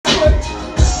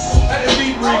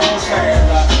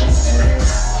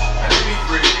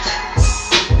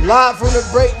Live from the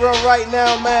break room right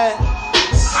now, man.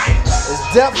 It's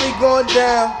definitely going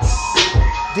down.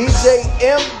 DJ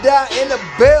M. Dot in the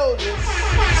building.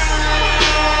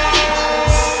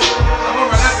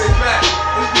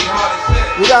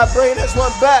 We gotta bring this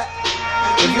one back.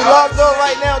 If you logged on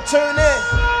right now, tune in.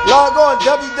 Log on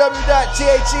www.thebraeak.com.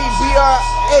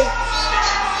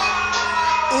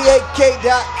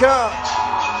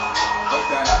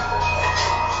 Okay.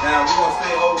 Now we're gonna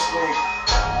stay old school.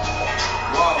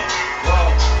 Whoa, whoa,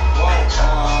 1,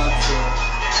 2.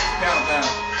 Countdown.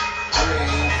 3,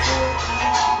 4,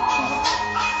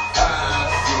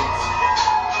 5, 6.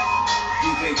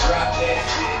 DJ drop that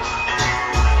shit.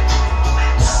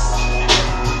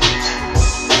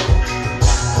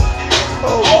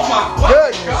 Oh my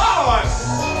goodness. God!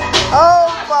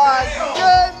 Oh my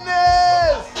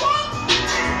goodness!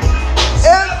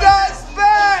 M. Dot's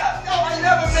back!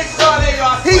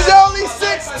 He's only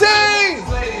 16!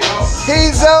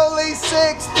 He's only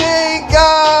 16,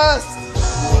 guys!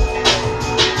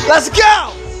 Let's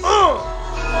go!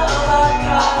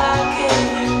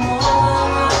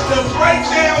 The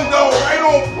breakdown though, right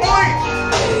on point!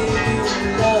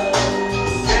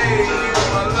 Gave you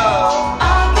my love.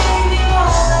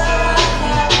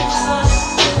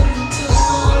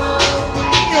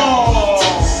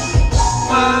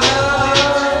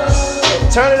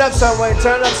 Turn it up some way,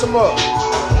 turn it up some more.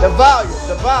 The volume,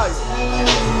 the volume.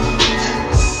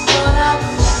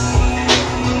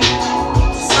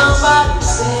 Somebody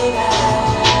say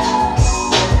that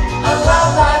a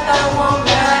love like that won't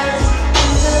last.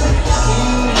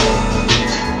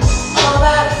 All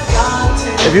that I've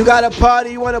got to. If you got a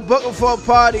party, you want to book them for a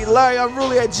party, Larry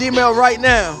Unruly at Gmail right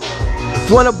now. If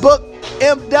you want to book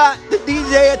M. Dot, the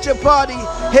DJ at your party,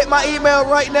 hit my email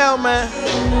right now, man.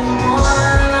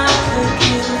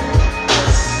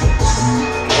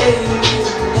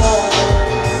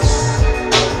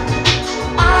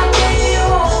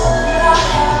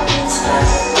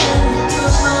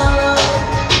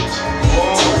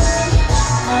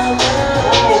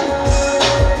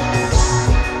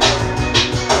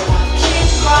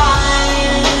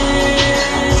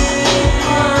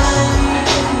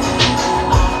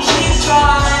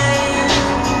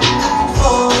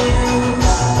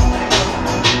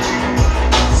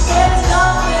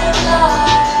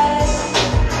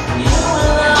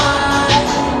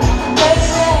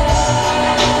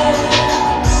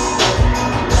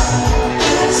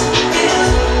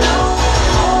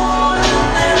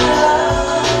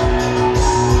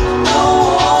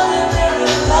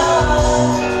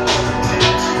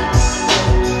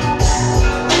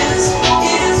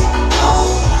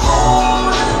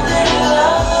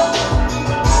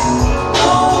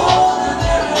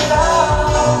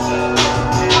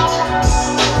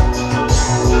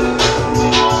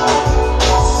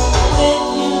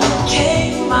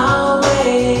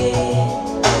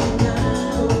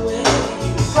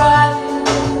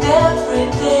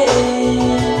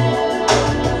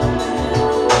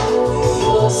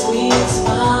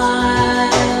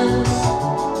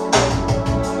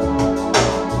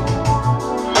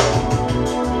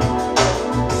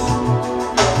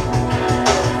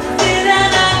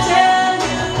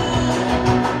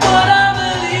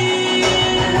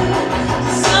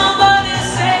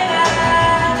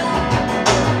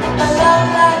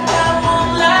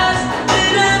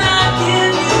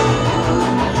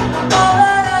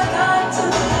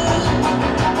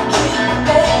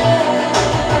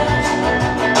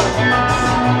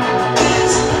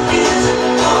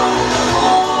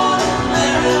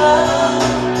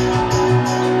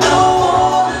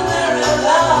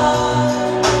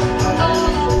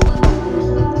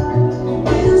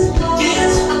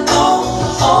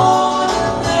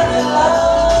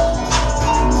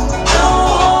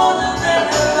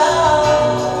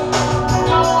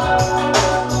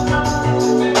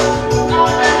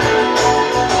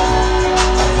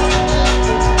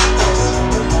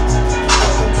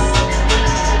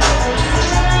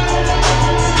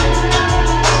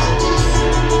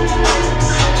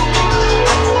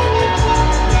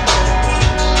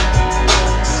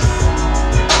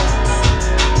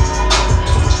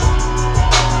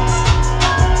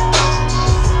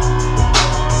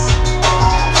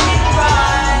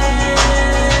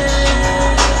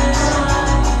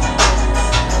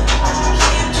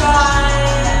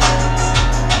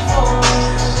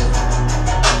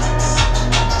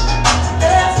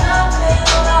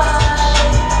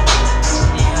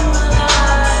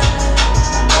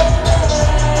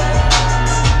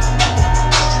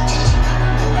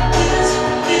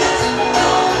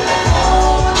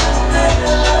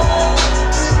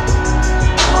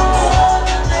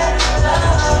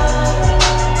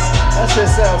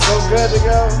 So good to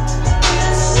go.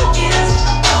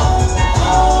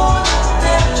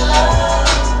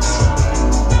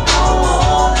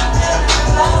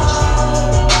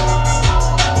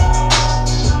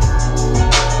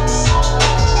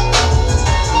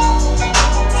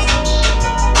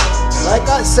 Like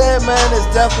I said, man, it's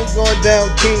definitely going down.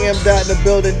 King M. Dot in the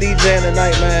building, DJing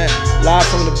tonight, man. Live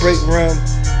from the break room.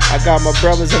 I got my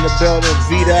brothers in the building.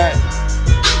 V. Dot,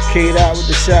 K. Dot with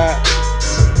the shot.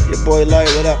 Your boy Light,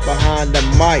 what up behind the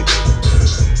mic?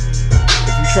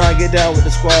 If you try and get down with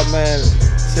the squad, man,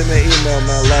 send me an email,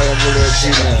 man.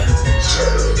 LightUnRuler@gmail.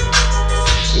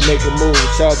 We make a move.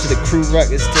 Shout out to the Crew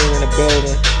Records team in the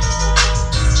building.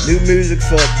 New music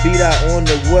for B. Dot on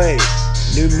the way.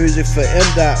 New music for M.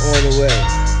 Dot on the way.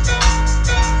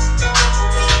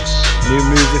 New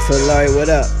music for Light, what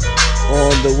up?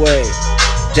 On the way.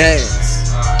 Dance.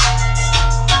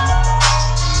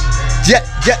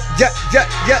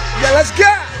 Yeah, let's go!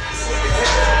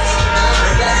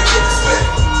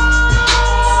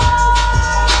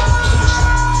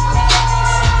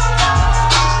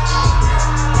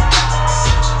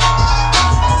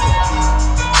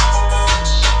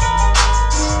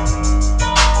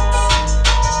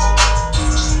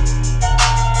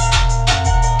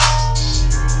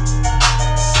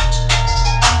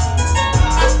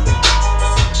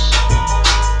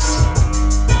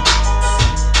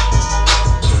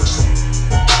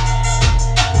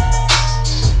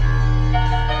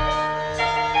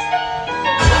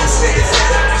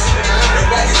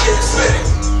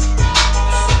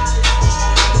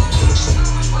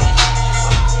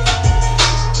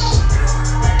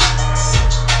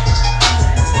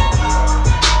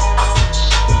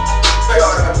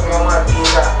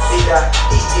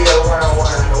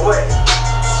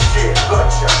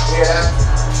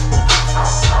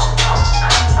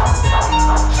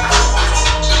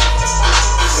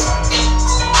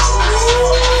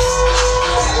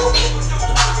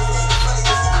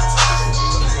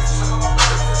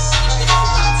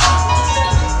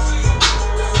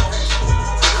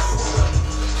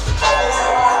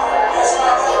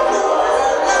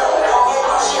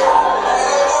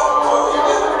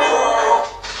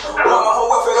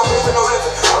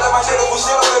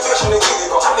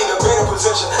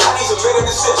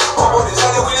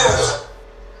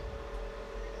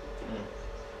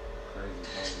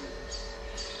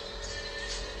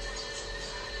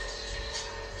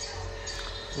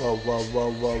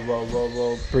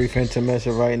 Whoa. Brief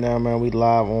intermission right now, man. We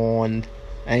live on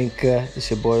Anchor. It's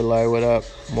your boy Light, what up?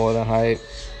 More Than Hype.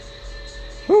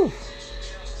 Whew.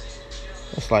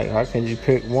 It's like, how can you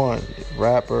pick one?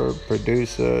 Rapper,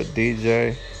 producer,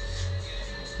 DJ.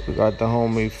 We got the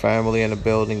homie family in the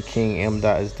building. King M.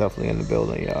 Dot is definitely in the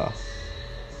building, y'all.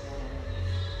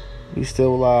 We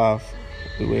still live.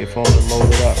 We waiting for him to load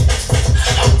it up.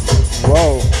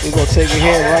 Whoa, we gonna take it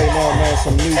here right now, man.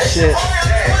 Some new shit.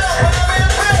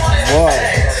 Whoa.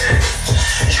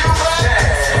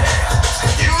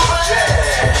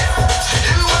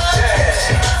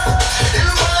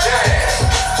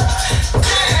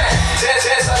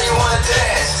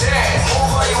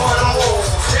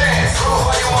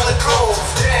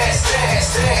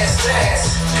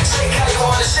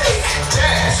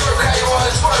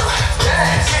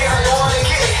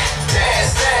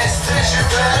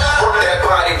 That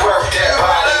body, work that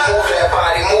body, work that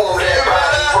body, move that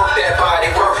body,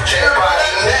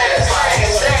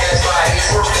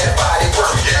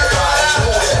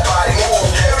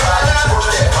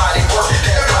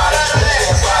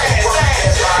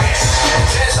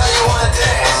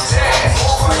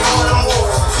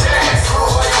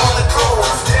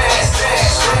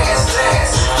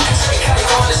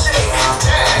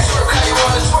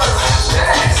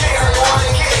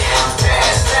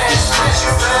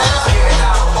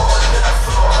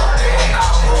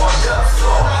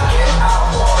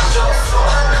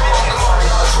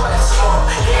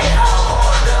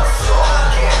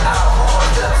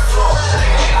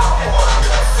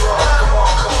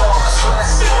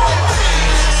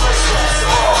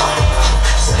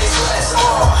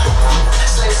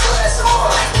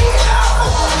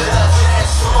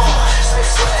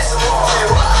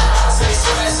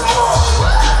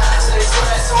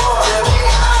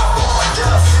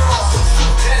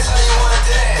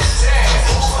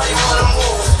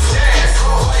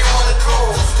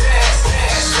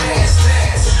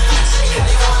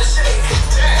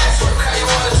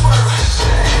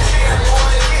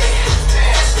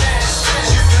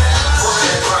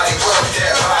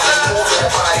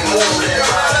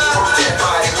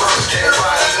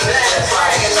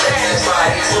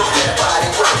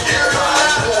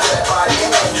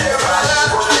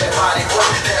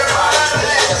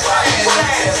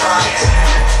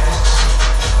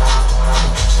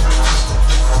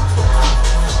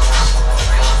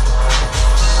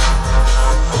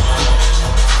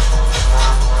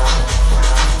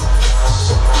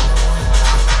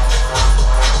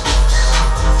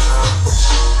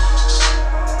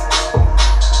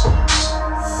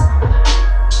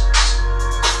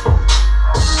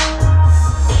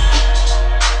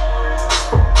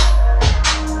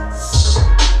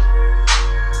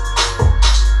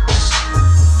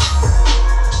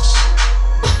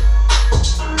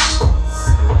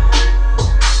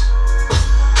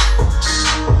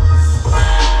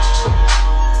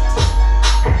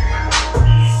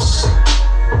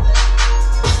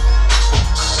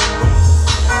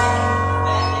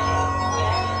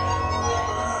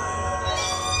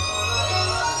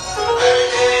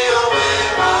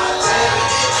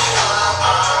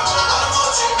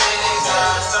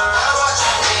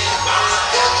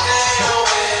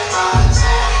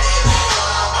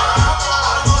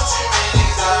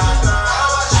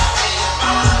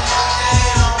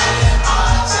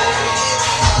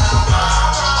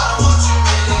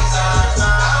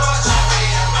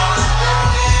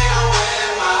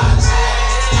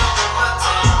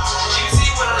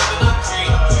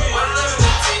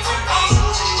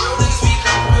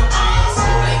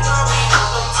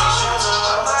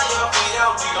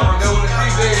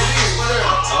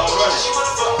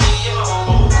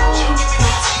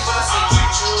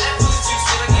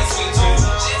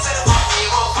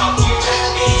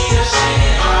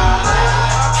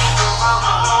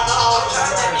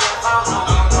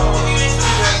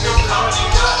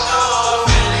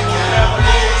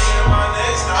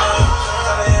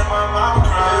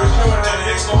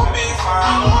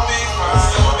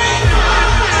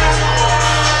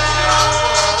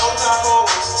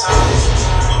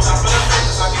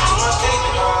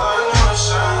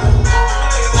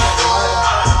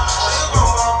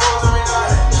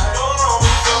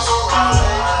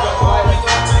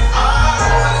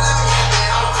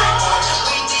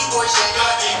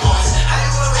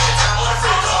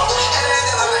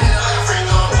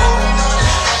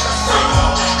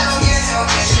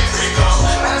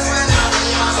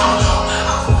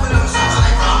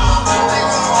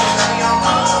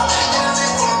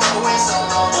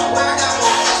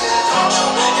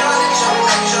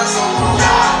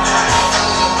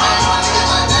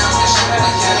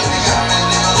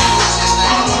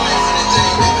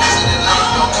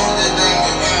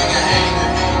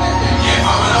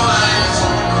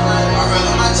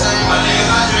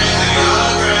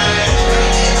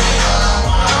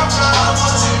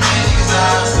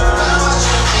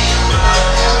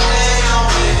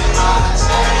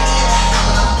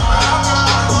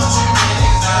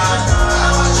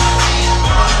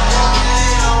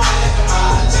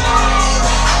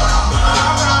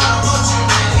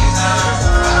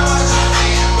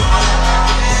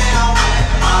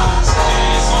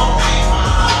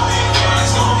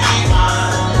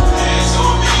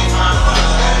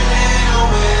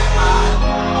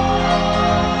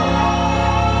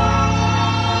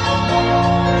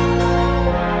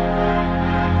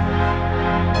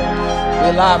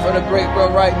 Live from the break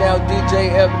room right now,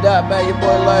 DJ F. Dot, man, your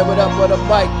boy Lloyd, what up with the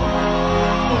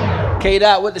mic? K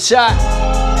Dot with the shot.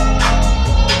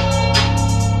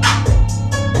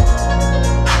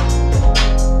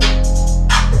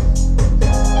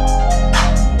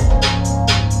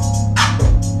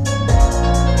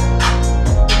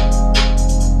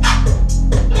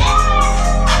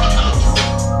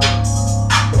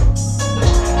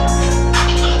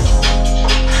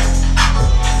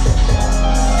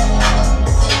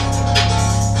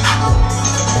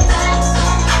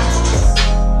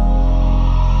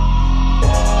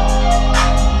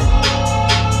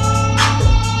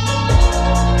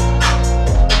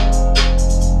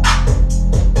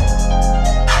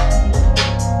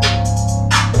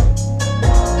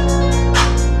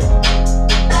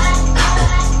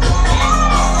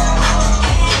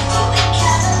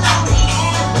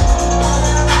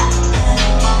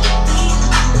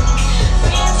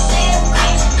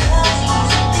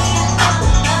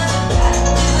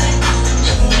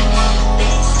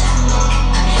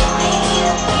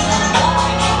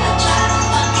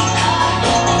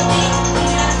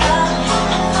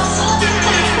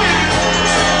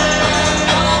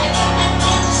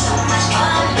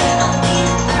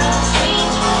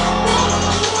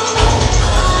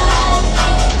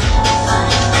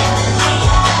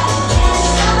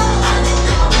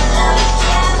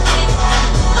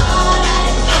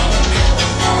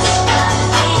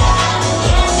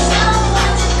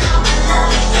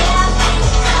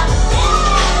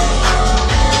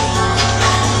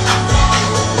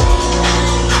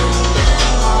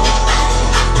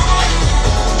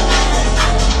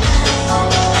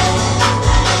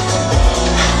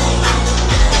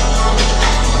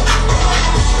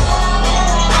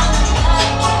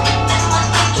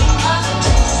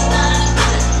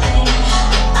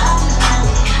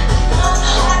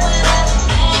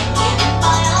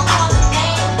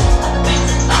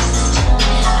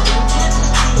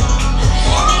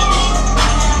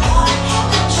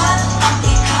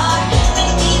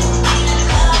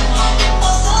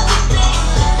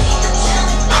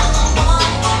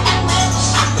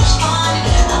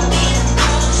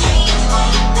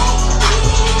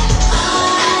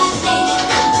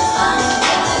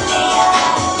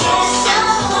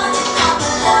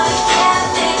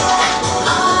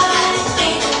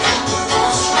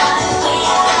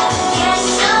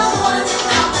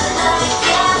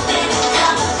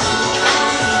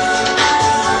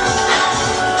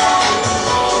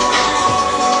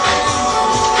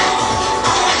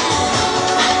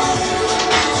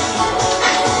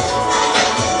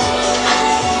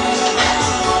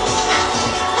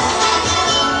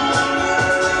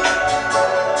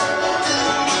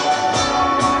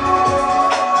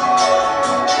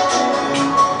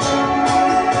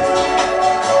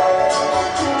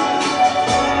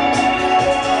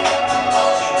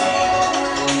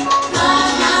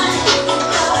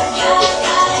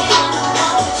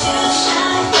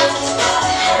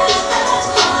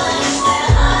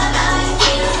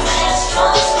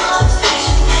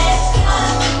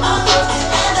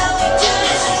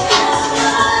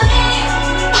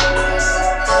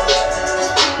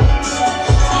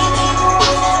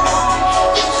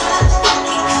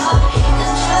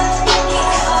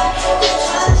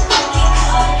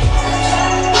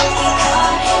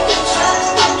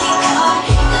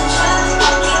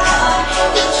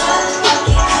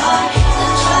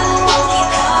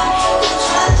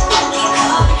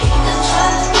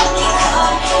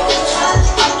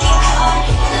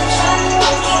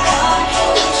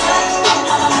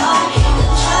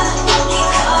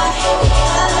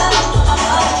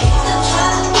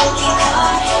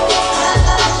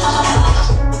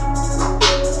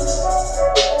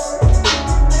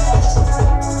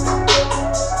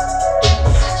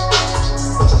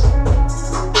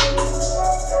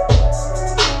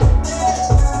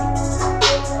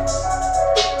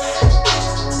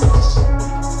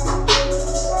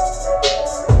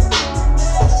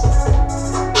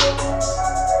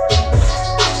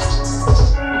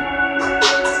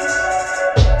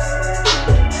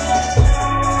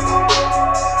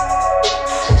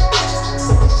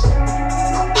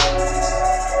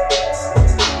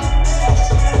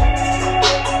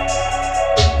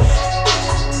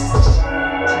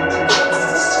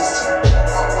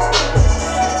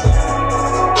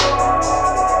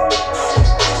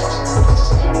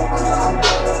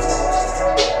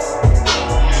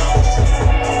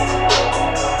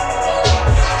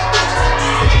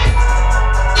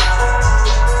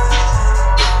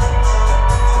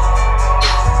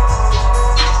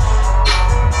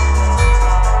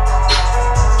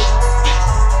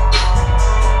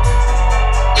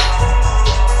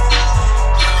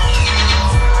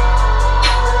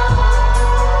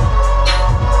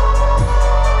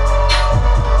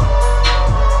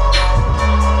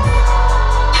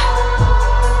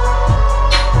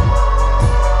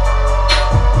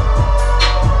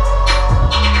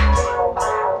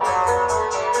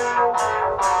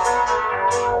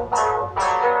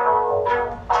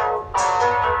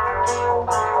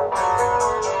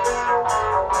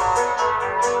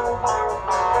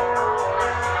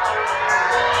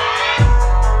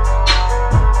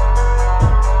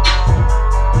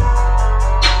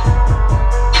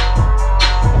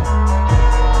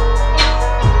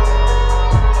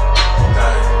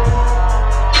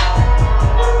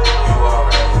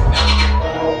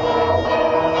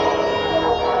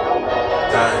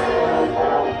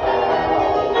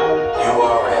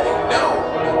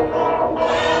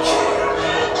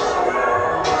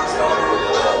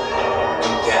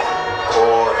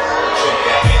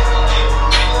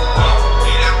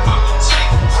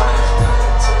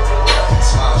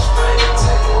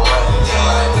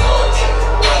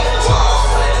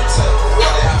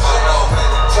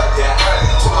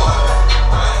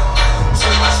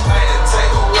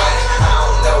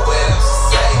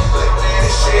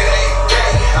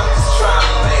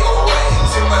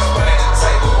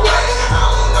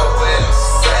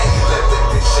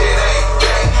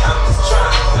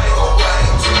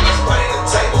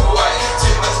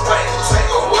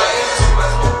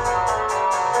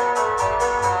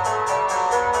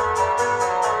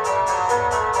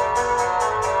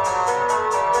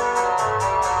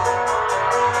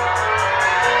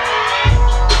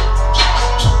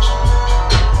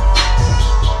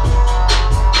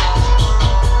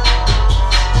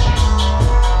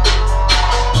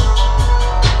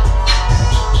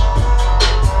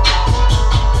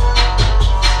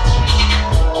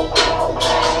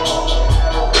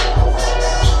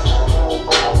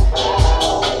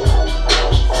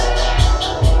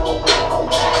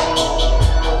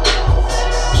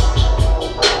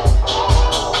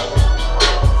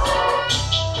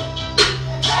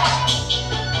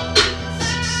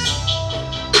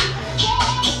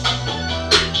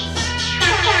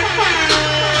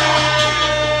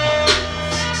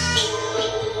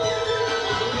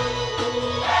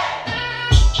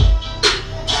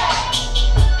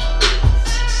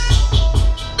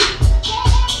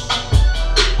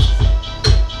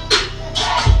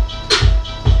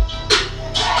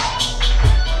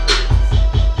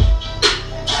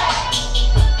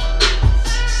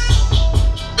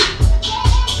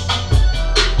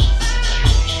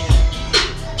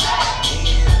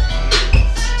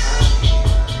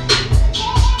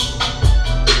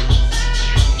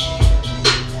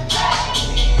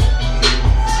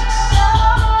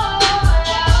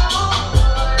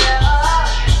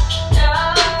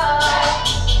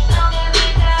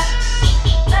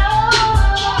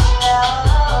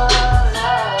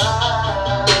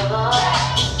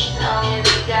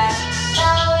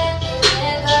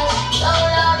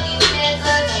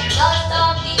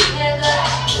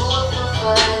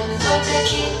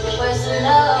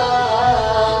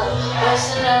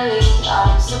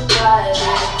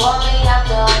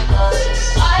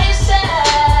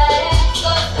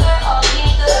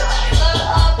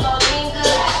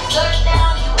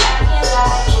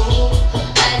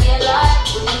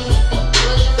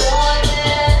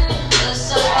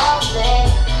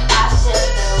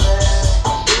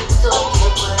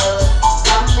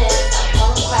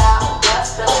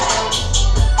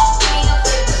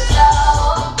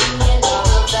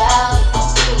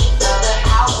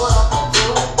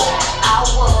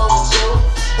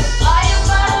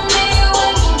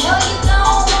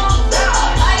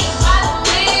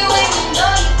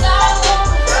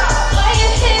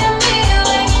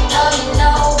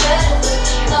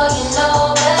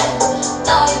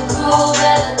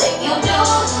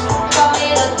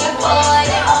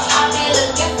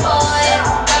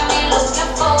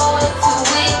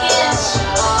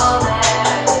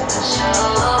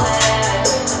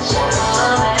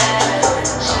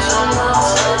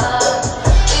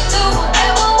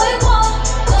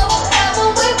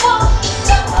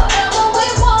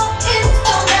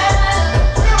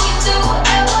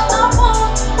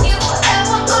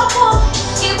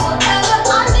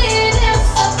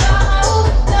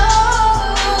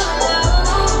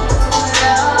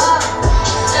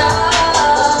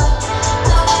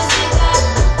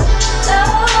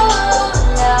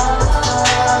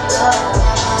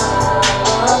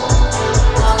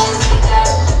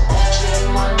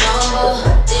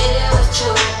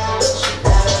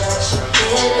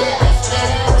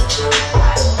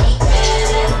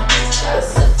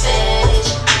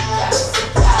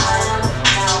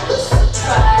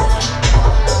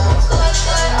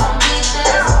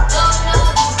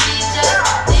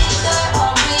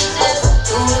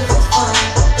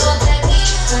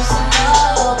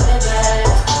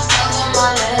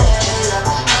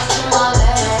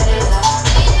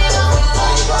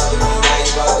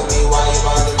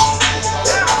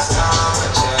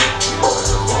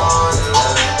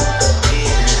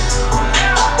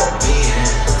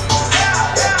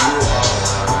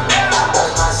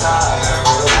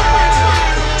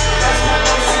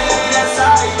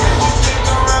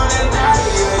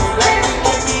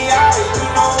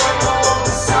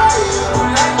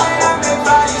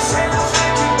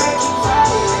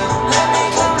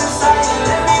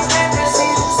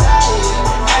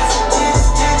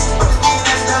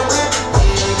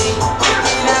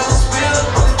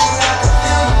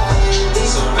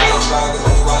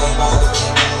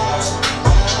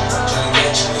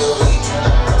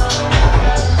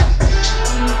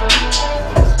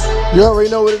 You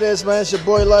already know what it is, man. It's your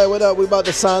boy Larry. What up? We about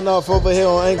to sign off over here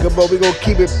on Anchor, but we gonna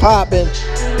keep it popping.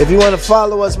 If you want to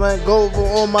follow us, man, go over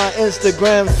on my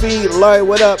Instagram feed, Larry.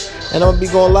 What up? And I'm gonna be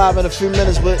going live in a few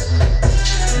minutes with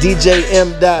DJ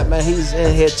M. Dot, man. He's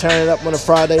in here turning up on a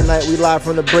Friday night. We live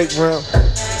from the break room.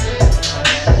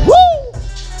 Woo!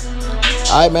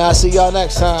 All right, man. I'll see y'all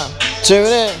next time. Tune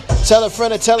in. Tell a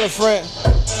friend to tell a friend.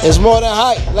 It's more than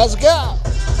hype. Let's go.